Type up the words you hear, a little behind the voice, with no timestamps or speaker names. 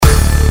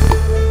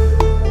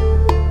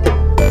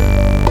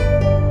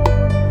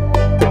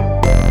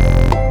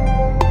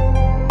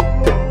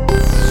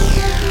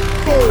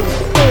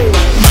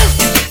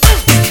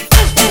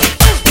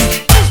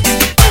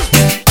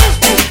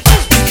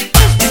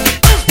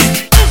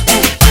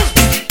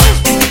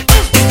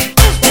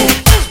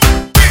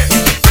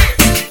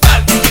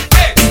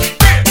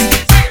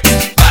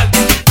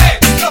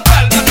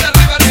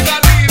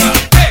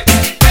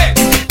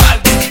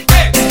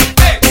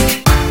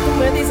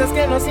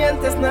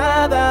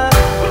nada.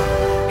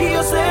 Y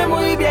yo sé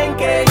muy bien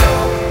que yo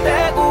te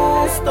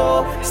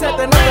gusto. Se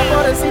te nota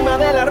por encima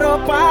de la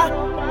ropa.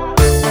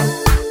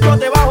 Yo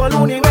te bajo al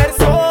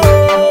universo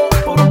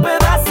por un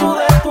pedazo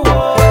de tu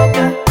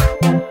boca.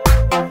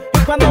 Y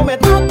cuando me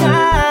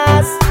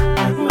tocas,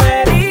 me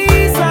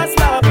erizas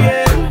la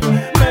piel,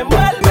 me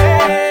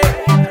envuelve,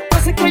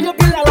 hace que yo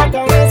pierda la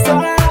cabeza.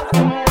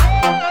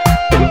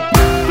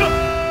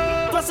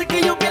 Tú haces que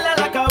yo pierda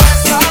la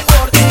cabeza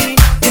por ti.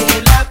 Tú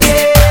la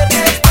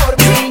pierdes por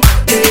mí.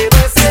 Te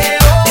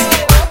deseo,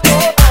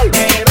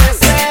 me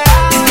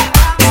deseas.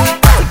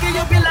 Hace que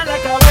yo pierda la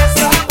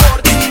cabeza por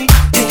ti.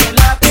 Tú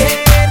la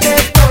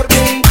pierdes por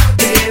mí.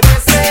 Te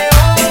deseo,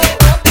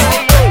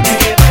 me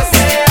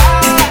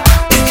deseas.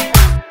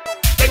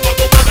 Tengo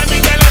tu voz en mi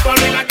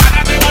teléfono y la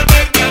cara de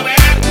volverte a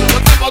ver. Lo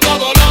tengo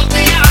todos los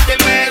días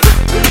del mes.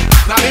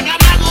 Nadie me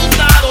había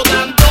gustado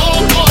tanto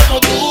como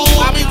tú.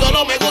 A mí solo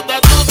me gusta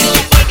tú,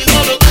 baby,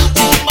 solo tú,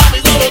 mami,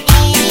 solo tú.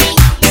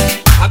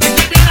 Haces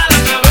que pierda la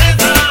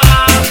cabeza,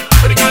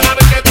 pero cada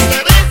vez que tú me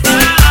besas.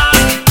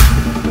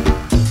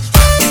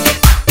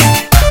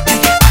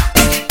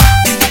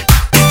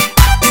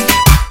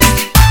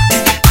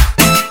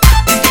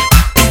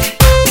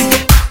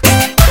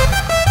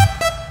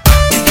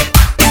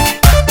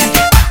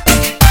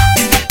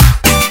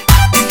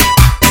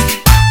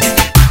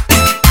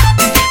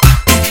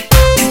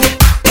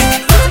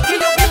 Hace que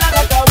yo pierda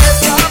la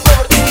cabeza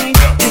por ti.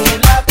 Tú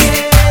la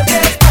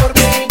pierdes por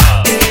mí.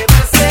 Te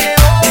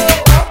deseo,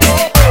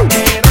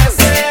 me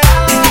deseas.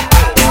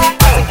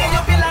 Hace que yo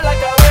pierda la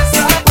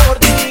cabeza por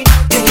ti.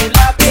 Tú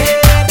la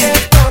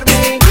pierdes por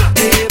mí.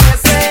 Te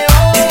deseo,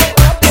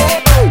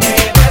 me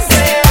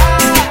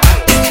deseas.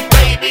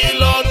 Baby,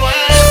 lo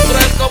nuestro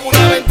es como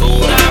una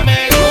aventura. Me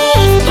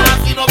gusta,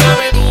 si no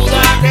cabe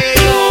duda que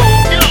yo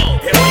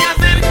te voy a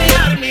hacer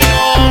tirar mi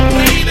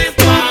nombre y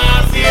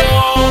despacio.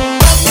 Con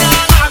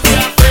ganas de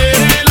hacer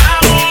el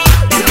amor.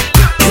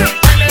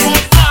 Bailemos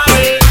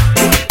suave,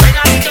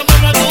 pegadito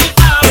como tú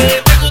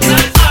sabes. Te gusta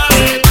el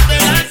suave, tú te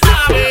la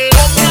sabes.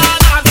 Con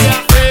ganas de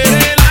hacer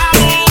el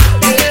amor.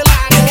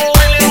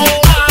 Bailemos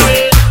suave,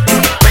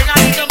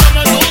 pegadito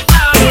como tú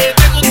sabes.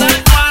 Te gusta el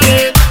suave,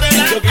 tú te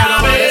la Yo quiero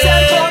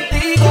amanecer sabes.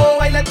 contigo,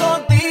 bailar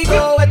contigo,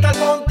 estar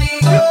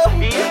contigo,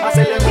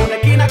 hacerle en una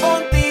esquina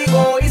contigo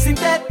y sin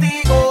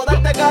testigo,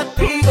 darte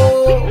castigo.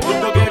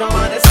 Yo quiero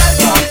amanecer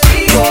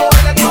contigo,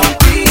 bailar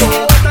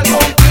contigo, estar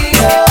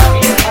contigo,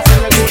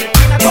 hacerle en una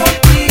esquina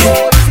contigo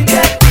y sin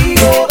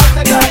testigo,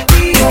 darte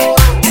castigo.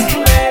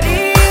 Me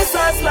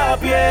erizas la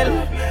piel,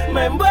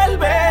 me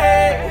envuelve,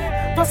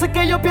 tú haces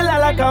que yo pierda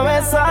la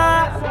cabeza.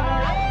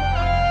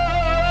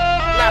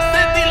 La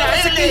Z y la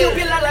Hace que yo L.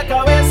 pierda la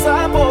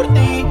cabeza por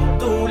ti.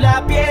 Tú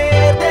la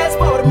pierdes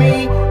por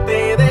mí.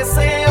 Te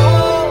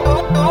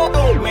deseo,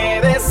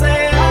 me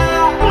deseas.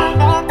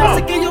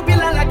 Hace que yo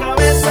pierda la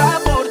cabeza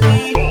por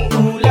ti.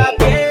 Tú la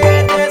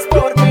pierdes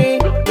por mí.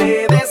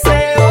 Te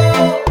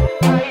deseo,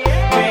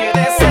 me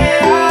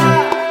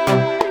deseas.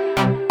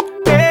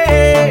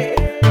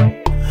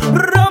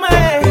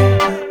 Rome,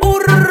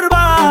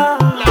 Urba.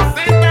 La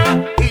Z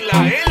y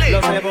la L.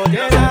 Los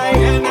cebolletas,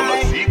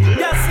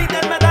 y así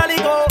del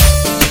metálico.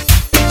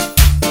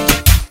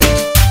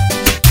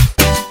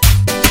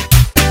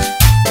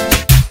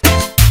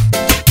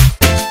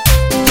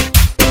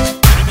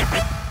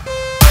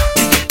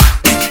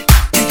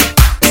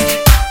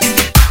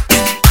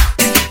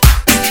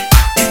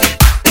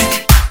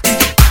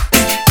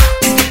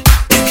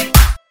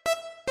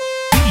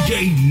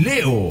 DJ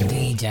Leo.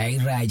 DJ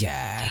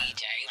Raya.